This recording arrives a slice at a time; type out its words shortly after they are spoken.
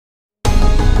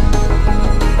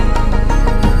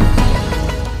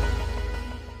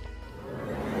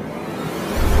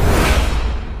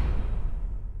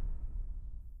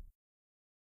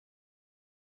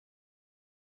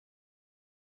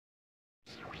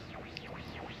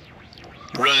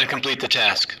Run and complete the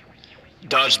task.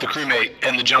 Dodge the crewmate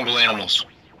and the jungle animals.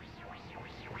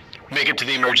 Make it to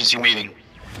the emergency meeting.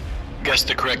 Guess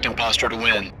the correct imposter to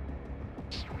win.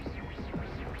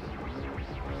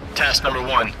 Task number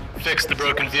 1. Fix the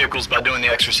broken vehicles by doing the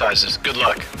exercises. Good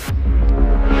luck.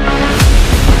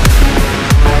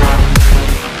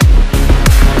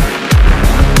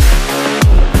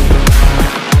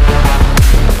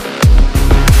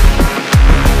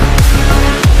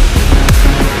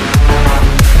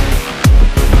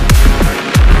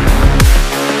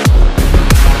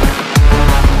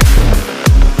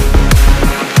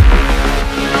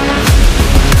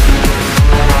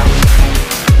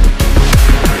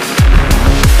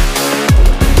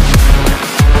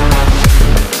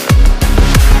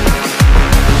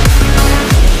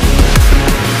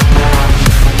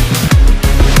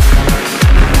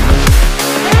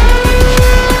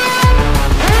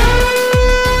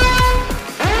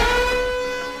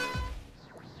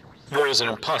 There is an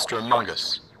imposter among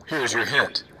us. Here's your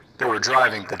hint. They were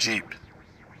driving the Jeep.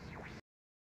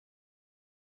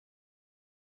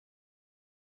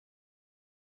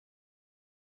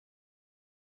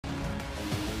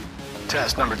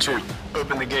 Task number 2.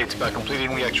 Open the gates by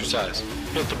completing the exercise.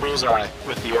 Hit the bullseye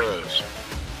with the arrows.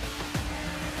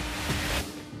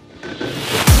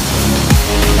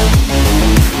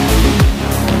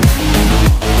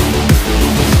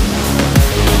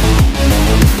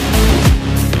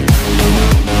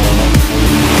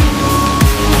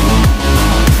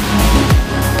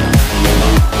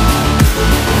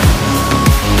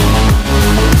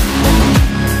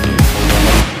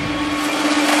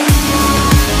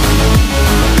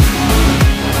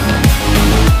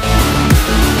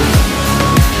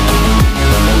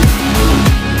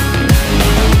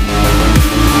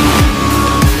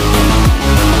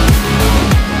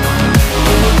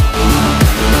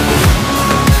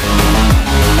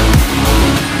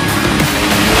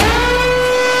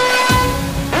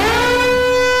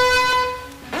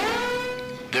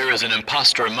 There is an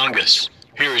imposter among us.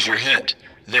 Here is your hint.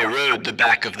 They rode the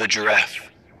back of the giraffe.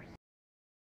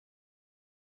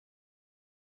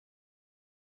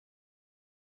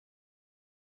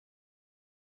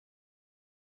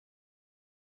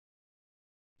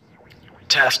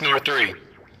 Task number 3.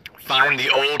 Find the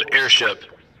old airship.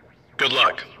 Good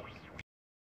luck.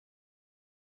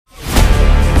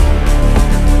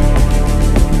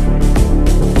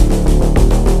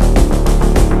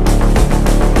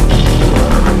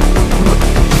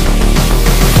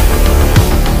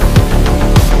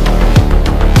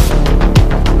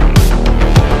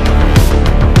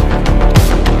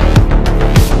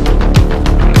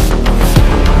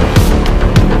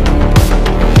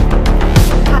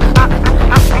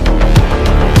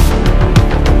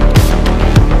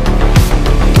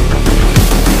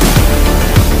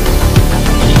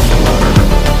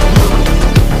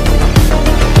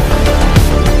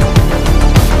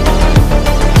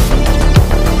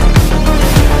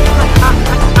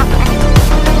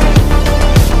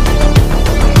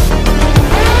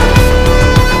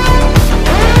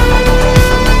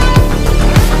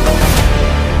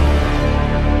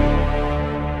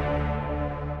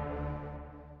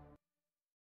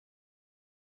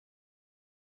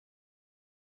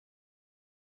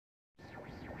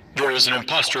 There is an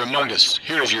imposter among us.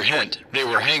 Here is your hint. They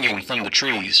were hanging from the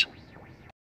trees.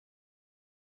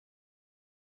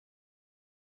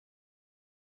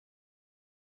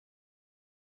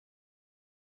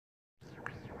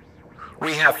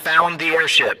 We have found the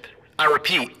airship. I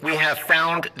repeat, we have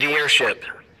found the airship.